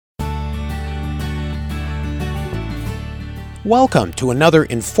Welcome to another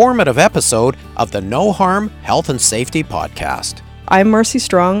informative episode of the No Harm Health and Safety Podcast. I'm Marcy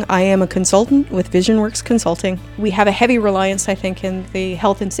Strong. I am a consultant with VisionWorks Consulting. We have a heavy reliance, I think, in the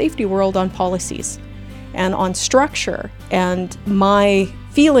health and safety world on policies and on structure. And my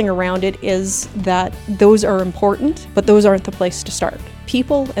feeling around it is that those are important, but those aren't the place to start.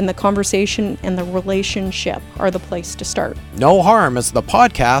 People and the conversation and the relationship are the place to start. No Harm is the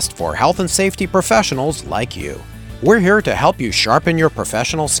podcast for health and safety professionals like you. We're here to help you sharpen your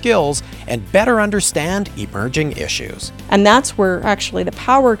professional skills and better understand emerging issues. And that's where actually the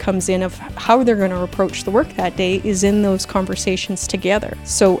power comes in of how they're going to approach the work that day is in those conversations together.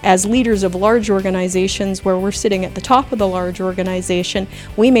 So as leaders of large organizations where we're sitting at the top of the large organization,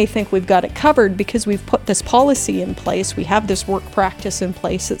 we may think we've got it covered because we've put this policy in place, we have this work practice in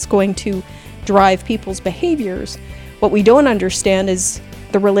place that's going to drive people's behaviors. What we don't understand is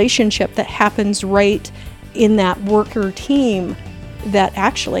the relationship that happens right in that worker team that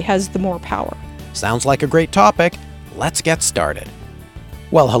actually has the more power. Sounds like a great topic. Let's get started.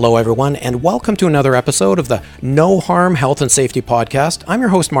 Well, hello everyone, and welcome to another episode of the No Harm Health and Safety Podcast. I'm your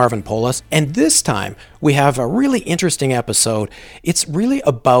host, Marvin Polis, and this time we have a really interesting episode. It's really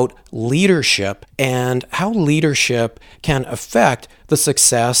about leadership and how leadership can affect the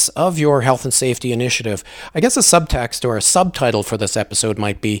success of your health and safety initiative. I guess a subtext or a subtitle for this episode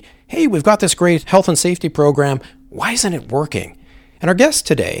might be, hey, we've got this great health and safety program. Why isn't it working? And our guest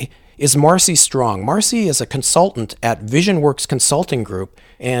today is Marcy Strong. Marcy is a consultant at VisionWorks Consulting Group,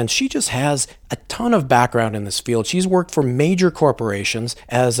 and she just has a ton of background in this field. She's worked for major corporations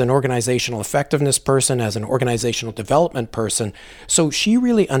as an organizational effectiveness person, as an organizational development person, so she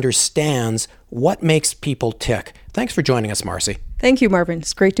really understands what makes people tick. Thanks for joining us, Marcy. Thank you, Marvin.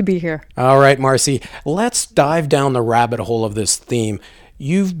 It's great to be here. All right, Marcy, let's dive down the rabbit hole of this theme.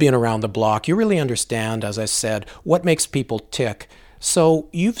 You've been around the block. You really understand, as I said, what makes people tick. So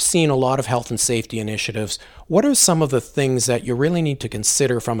you've seen a lot of health and safety initiatives. What are some of the things that you really need to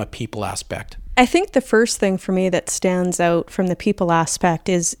consider from a people aspect? I think the first thing for me that stands out from the people aspect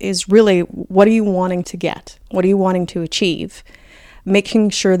is really, what are you wanting to get? What are you wanting to achieve?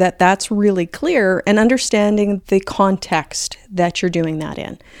 Making sure that that's really clear and understanding the context that you're doing that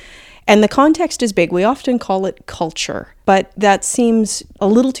in. And the context is big. We often call it culture, but that seems a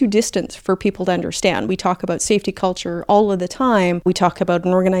little too distant for people to understand. We talk about safety culture all of the time. We talk about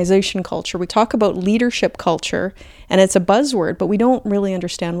an organization culture. We talk about leadership culture, and it's a buzzword, but we don't really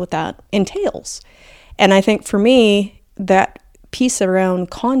understand what that entails. And I think for me, that piece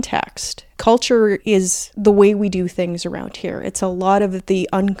around context, culture is the way we do things around here. It's a lot of the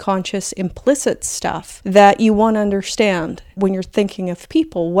unconscious, implicit stuff that you want to understand when you're thinking of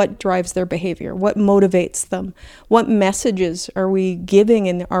people. What drives their behavior? What motivates them? What messages are we giving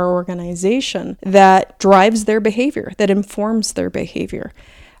in our organization that drives their behavior, that informs their behavior?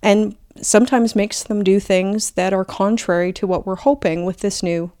 And sometimes makes them do things that are contrary to what we're hoping with this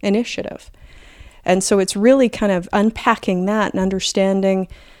new initiative. And so it's really kind of unpacking that and understanding,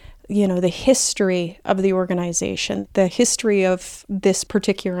 the history of the organization, the history of this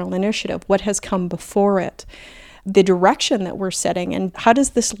particular initiative, what has come before it, the direction that we're setting, and how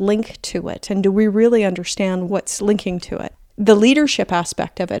does this link to it? And do we really understand what's linking to it? The leadership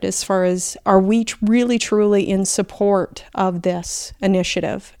aspect of it, as far as, are we really truly in support of this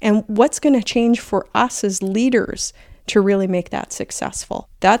initiative? And what's going to change for us as leaders to really make that successful?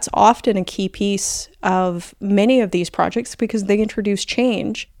 That's often a key piece of many of these projects because they introduce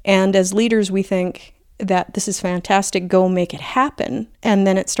change. And as leaders, we think that this is fantastic, go make it happen. And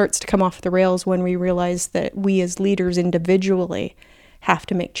then it starts to come off the rails when we realize that we as leaders individually have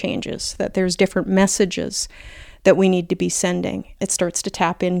to make changes, that there's different messages that we need to be sending. It starts to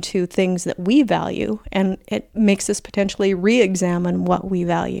tap into things that we value, and it makes us potentially re-examine what we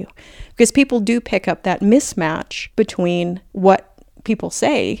value. Because people do pick up that mismatch between what people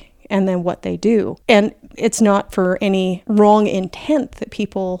say and then what they do. And it's not for any wrong intent that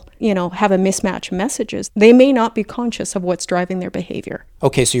people, have a mismatch of messages. They may not be conscious of what's driving their behavior.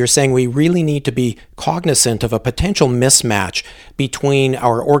 Okay, so you're saying we really need to be cognizant of a potential mismatch between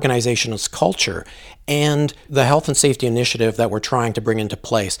our organization's culture and the health and safety initiative that we're trying to bring into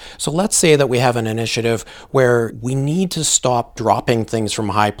place. So let's say that we have an initiative where we need to stop dropping things from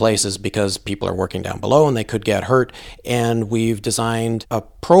high places because people are working down below and they could get hurt. And we've designed a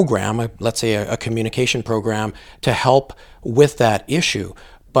program, let's say a communication program, to help with that issue.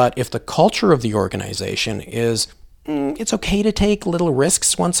 But if the culture of the organization is, it's okay to take little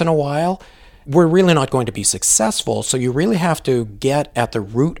risks once in a while, we're really not going to be successful. So you really have to get at the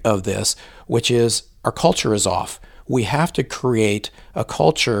root of this, which is our culture is off. we have to create a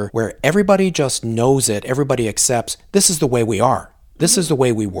culture where everybody just knows it, everybody accepts this is the way we are, this is the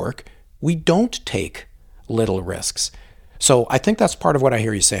way we work. We don't take little risks. So I think that's part of what I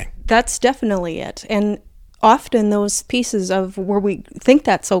hear you saying. That's definitely it. And often those pieces of where we think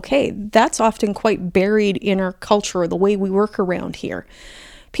that's okay, that's often quite buried in our culture, the way we work around here.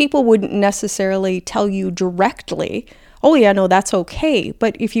 People wouldn't necessarily tell you directly, oh yeah, no, that's okay.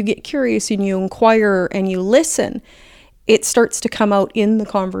 But if you get curious and you inquire and you listen, it starts to come out in the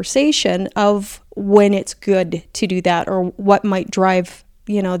conversation of when it's good to do that, or what might drive,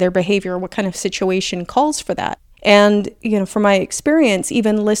 their behavior, what kind of situation calls for that. And, from my experience,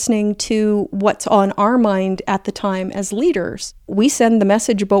 even listening to what's on our mind at the time as leaders, we send the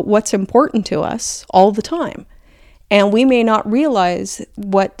message about what's important to us all the time. And we may not realize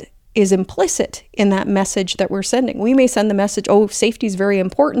what is implicit in that message that we're sending. We may send the message, oh, safety is very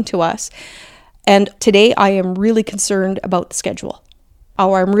important to us. And today I am really concerned about the schedule.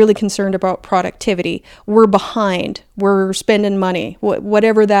 Oh, I'm really concerned about productivity. We're behind. We're spending money.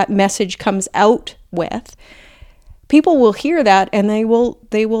 Whatever that message comes out with, people will hear that and they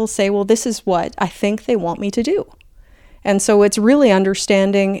will say, well, this is what I think they want me to do. And so it's really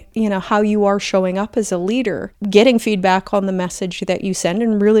understanding, how you are showing up as a leader, getting feedback on the message that you send,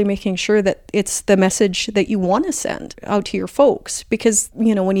 and really making sure that it's the message that you want to send out to your folks. Because,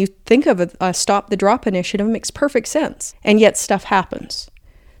 when you think of a Stop the Drop initiative, it makes perfect sense. And yet stuff happens.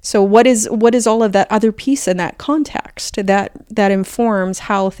 So what is all of that other piece in that context that informs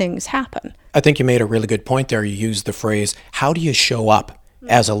how things happen? I think you made a really good point there. You used the phrase, how do you show up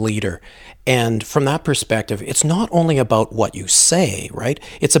as a leader? And from that perspective, it's not only about what you say, right?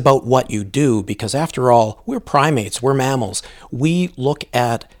 It's about what you do, because after all, we're primates, we're mammals. We look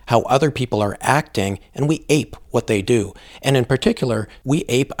at how other people are acting and we ape what they do. And in particular, we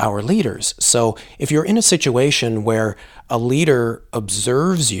ape our leaders. So if you're in a situation where a leader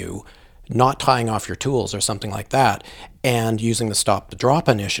observes you not tying off your tools or something like that, and using the Stop the Drop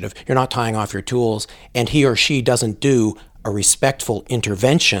initiative, you're not tying off your tools, and he or she doesn't do a respectful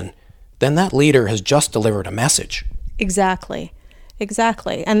intervention, then that leader has just delivered a message. Exactly.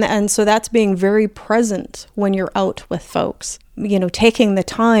 And so that's being very present when you're out with folks. Taking the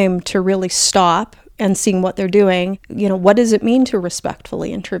time to really stop and seeing what they're doing. What does it mean to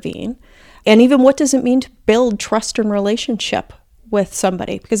respectfully intervene? And even what does it mean to build trust and relationship with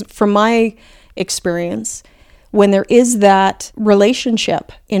somebody? Because from my experience, when there is that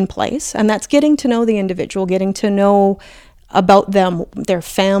relationship in place, and that's getting to know the individual, getting to know about them, their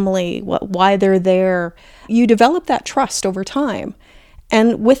family, why they're there, you develop that trust over time.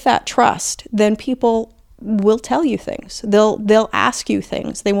 And with that trust, then people will tell you things. They'll ask you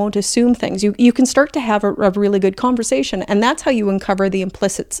things. They won't assume things. You can start to have a really good conversation, and that's how you uncover the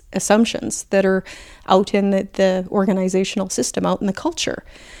implicit assumptions that are out in the organizational system, out in the culture,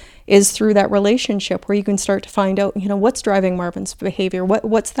 is through that relationship where you can start to find out, what's driving Marvin's behavior,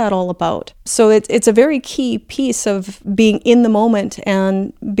 what's that all about. So it's a very key piece of being in the moment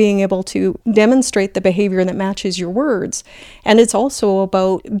and being able to demonstrate the behavior that matches your words. And it's also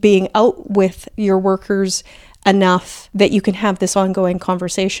about being out with your workers enough that you can have this ongoing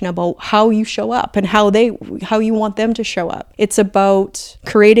conversation about how you show up and how you want them to show up. It's about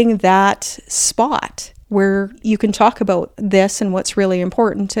creating that spot where you can talk about this and what's really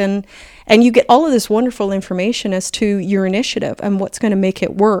important, and you get all of this wonderful information as to your initiative and what's going to make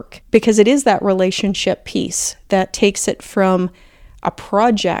it work, because it is that relationship piece that takes it from a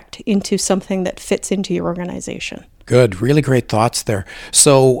project into something that fits into your organization. Good, really great thoughts there.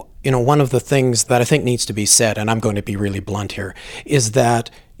 So, one of the things that I think needs to be said, and I'm going to be really blunt here, is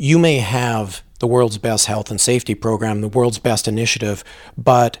that you may have the world's best health and safety program, the world's best initiative,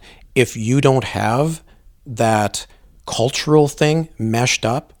 but if you don't have that cultural thing meshed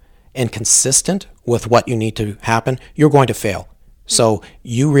up and consistent with what you need to happen, you're going to fail. So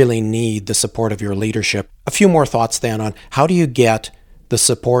you really need the support of your leadership. A few more thoughts then on how do you get the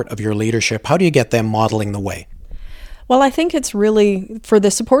support of your leadership? How do you get them modeling the way? Well, I think it's really, for the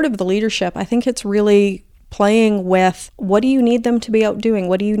support of the leadership, I think it's really playing with what do you need them to be out doing?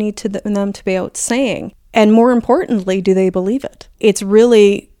 What do you need them to be out saying? And more importantly, do they believe it? It's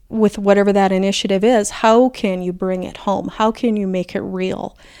really, with whatever that initiative is, how can you bring it home? How can you make it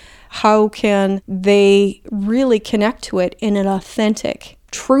real? How can they really connect to it in an authentic,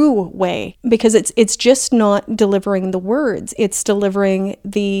 true way? Because it's just not delivering the words, it's delivering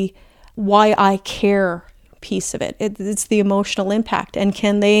the why I care piece of it. It's the emotional impact. And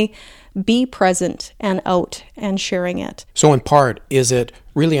can they be present and out and sharing it? So in part, is it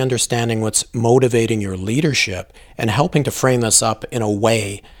really understanding what's motivating your leadership and helping to frame this up in a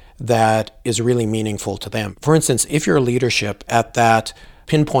way that is really meaningful to them. For instance, if your leadership at that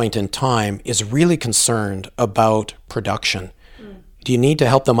pinpoint in time is really concerned about production, do you need to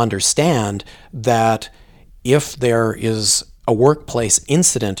help them understand that if there is a workplace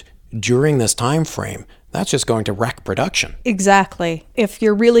incident during this time frame, that's just going to wreck production? Exactly. If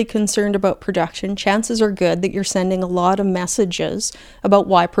you're really concerned about production, chances are good that you're sending a lot of messages about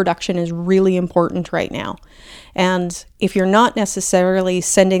why production is really important right now. And if you're not necessarily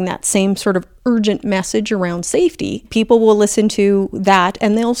sending that same sort of urgent message around safety, people will listen to that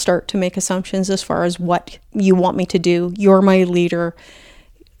and they'll start to make assumptions as far as what you want me to do. You're my leader.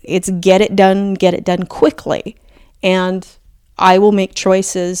 It's get it done quickly. And I will make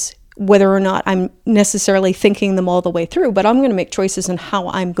choices whether or not I'm necessarily thinking them all the way through, but I'm going to make choices on how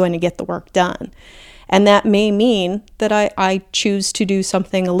I'm going to get the work done. And that may mean that I choose to do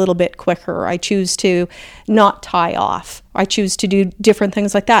something a little bit quicker. I choose to not tie off. I choose to do different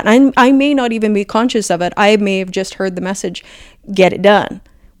things like that. And I may not even be conscious of it. I may have just heard the message, get it done.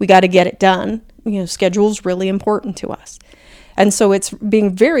 We got to get it done. Schedule's really important to us. And so it's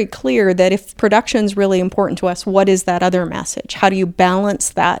being very clear that if production is really important to us, what is that other message? How do you balance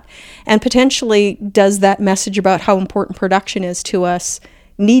that? And potentially, does that message about how important production is to us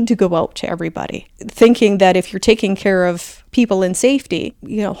need to go out to everybody? Thinking that if you're taking care of people in safety,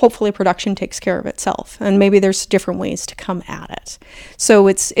 hopefully production takes care of itself. And maybe there's different ways to come at it. So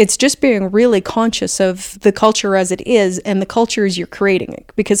it's just being really conscious of the culture as it is and the cultures you're creating.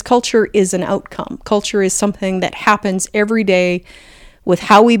 Because culture is an outcome. Culture is something that happens every day with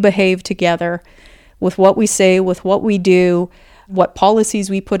how we behave together, with what we say, with what we do, what policies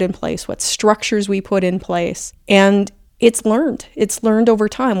we put in place, what structures we put in place. And it's learned. It's learned over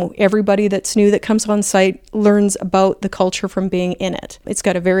time. Everybody that's new that comes on site learns about the culture from being in it. It's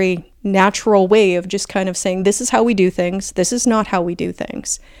got a very natural way of just kind of saying, this is how we do things. This is not how we do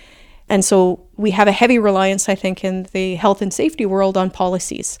things. And so we have a heavy reliance, I think, in the health and safety world on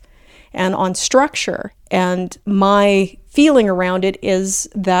policies and on structure. And my feeling around it is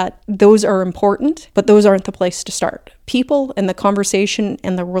that those are important, but those aren't the place to start. People and the conversation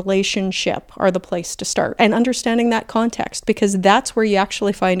and the relationship are the place to start. And understanding that context, because that's where you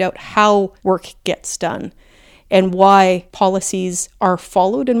actually find out how work gets done and why policies are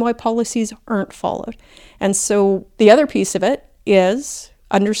followed and why policies aren't followed. And so the other piece of it is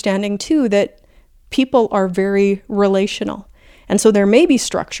understanding too that people are very relational. And so there may be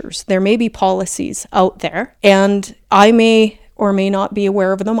structures, there may be policies out there, and I may or may not be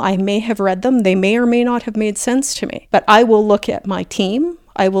aware of them. I may have read them. They may or may not have made sense to me. But I will look at my team,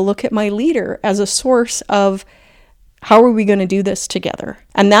 I will look at my leader as a source of how are we going to do this together?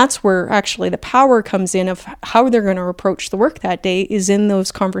 And that's where actually the power comes in of how they're going to approach the work that day is in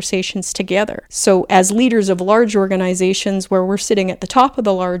those conversations together. So as leaders of large organizations where we're sitting at the top of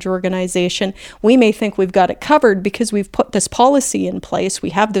the large organization, we may think we've got it covered because we've put this policy in place.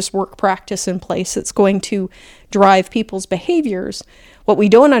 We have this work practice in place that's going to drive people's behaviors. What we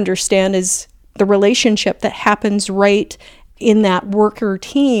don't understand is the relationship that happens right in that worker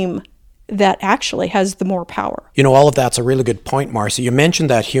team that actually has the more power. All of that's a really good point, Marcy. You mentioned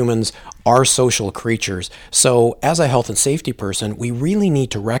that humans are social creatures. So as a health and safety person, we really need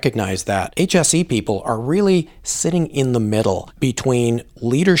to recognize that HSE people are really sitting in the middle between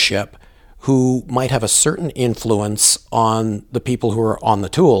leadership who might have a certain influence on the people who are on the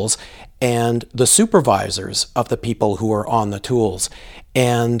tools and the supervisors of the people who are on the tools.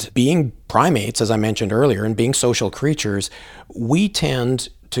 And being primates, as I mentioned earlier, and being social creatures, we tend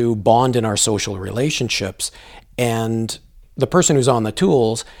to bond in our social relationships, and the person who's on the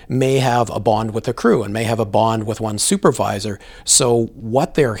tools may have a bond with the crew and may have a bond with one supervisor. So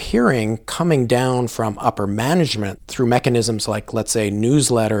what they're hearing coming down from upper management through mechanisms like, let's say,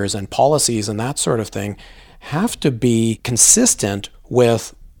 newsletters and policies and that sort of thing have to be consistent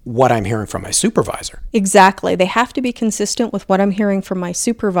with what I'm hearing from my supervisor. Exactly. They have to be consistent with what I'm hearing from my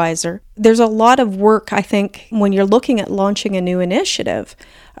supervisor. There's a lot of work, I think, when you're looking at launching a new initiative,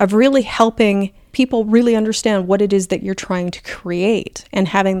 of really helping people really understand what it is that you're trying to create and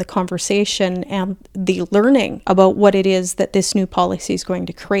having the conversation and the learning about what it is that this new policy is going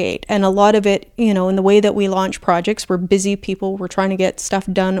to create. And a lot of it, in the way that we launch projects, we're busy people, we're trying to get stuff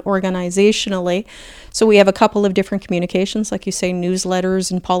done organizationally. So we have a couple of different communications, like you say,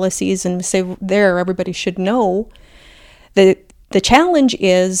 newsletters and policies, and say there, everybody should know that the challenge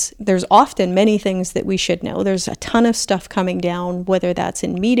is there's often many things that we should know. There's a ton of stuff coming down, whether that's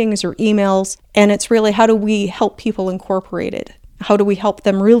in meetings or emails, and it's really how do we help people incorporate it? How do we help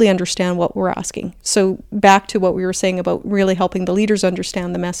them really understand what we're asking? So back to what we were saying about really helping the leaders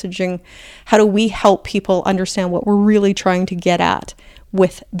understand the messaging, how do we help people understand what we're really trying to get at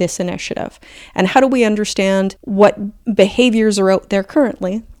with this initiative? And how do we understand what behaviors are out there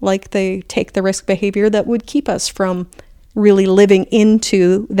currently, like the take the risk behavior that would keep us from really living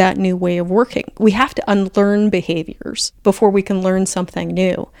into that new way of working? We have to unlearn behaviors before we can learn something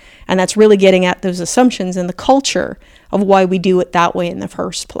new. And that's really getting at those assumptions and the culture of why we do it that way in the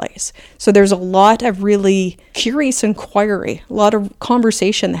first place. So there's a lot of really curious inquiry, a lot of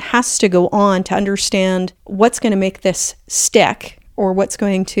conversation that has to go on to understand what's going to make this stick, or what's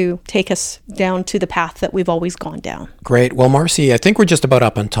going to take us down to the path that we've always gone down. Great. Well, Marcy, I think we're just about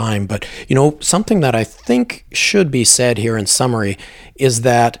up on time, but, something that I think should be said here in summary is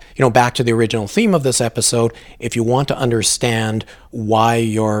that, back to the original theme of this episode, if you want to understand why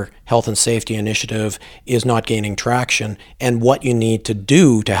your health and safety initiative is not gaining traction and what you need to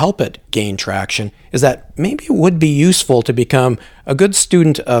do to help it gain traction, is that maybe it would be useful to become a good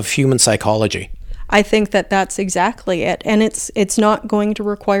student of human psychology. I think that that's exactly it. And it's not going to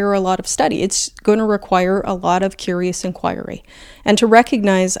require a lot of study. It's going to require a lot of curious inquiry. And to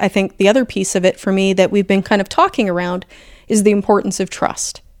recognize, I think the other piece of it for me that we've been kind of talking around is the importance of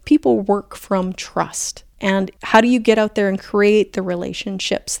trust. People work from trust. And how do you get out there and create the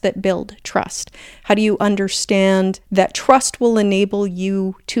relationships that build trust? How do you understand that trust will enable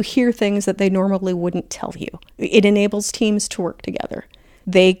you to hear things that they normally wouldn't tell you? It enables teams to work together.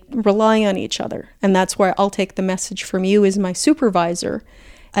 They rely on each other. And that's why I'll take the message from you as my supervisor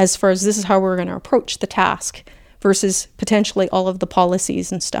as far as this is how we're going to approach the task versus potentially all of the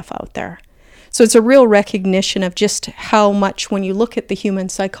policies and stuff out there. So it's a real recognition of just how much, when you look at the human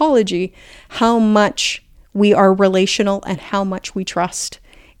psychology, how much we are relational and how much we trust.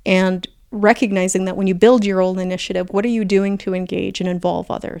 And recognizing that when you build your own initiative, what are you doing to engage and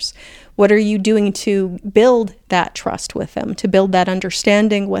involve others? What are you doing to build that trust with them, to build that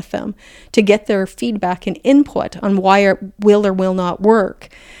understanding with them, to get their feedback and input on why it will or will not work,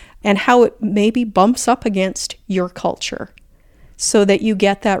 and how it maybe bumps up against your culture so that you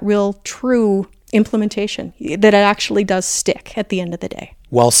get that real true implementation, that it actually does stick at the end of the day.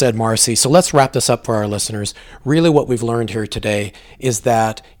 Well said, Marcy. So let's wrap this up for our listeners. Really what we've learned here today is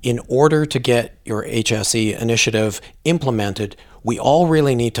that in order to get your HSE initiative implemented, we all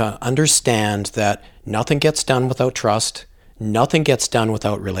really need to understand that nothing gets done without trust, nothing gets done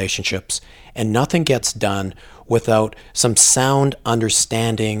without relationships, and nothing gets done without some sound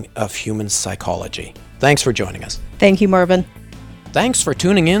understanding of human psychology. Thanks for joining us. Thank you, Marvin. Thanks for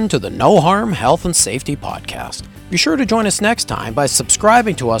tuning in to the No Harm Health and Safety Podcast. Be sure to join us next time by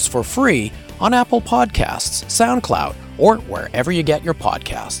subscribing to us for free on Apple Podcasts, SoundCloud, or wherever you get your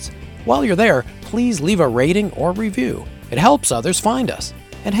podcasts. While you're there, please leave a rating or review. It helps others find us.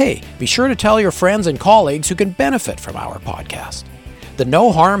 And hey, be sure to tell your friends and colleagues who can benefit from our podcast. The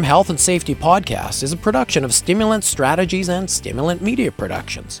No Harm Health and Safety Podcast is a production of Stimulant Strategies and Stimulant Media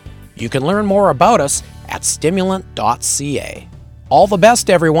Productions. You can learn more about us at stimulant.ca. All the best,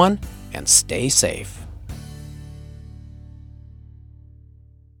 everyone, and stay safe.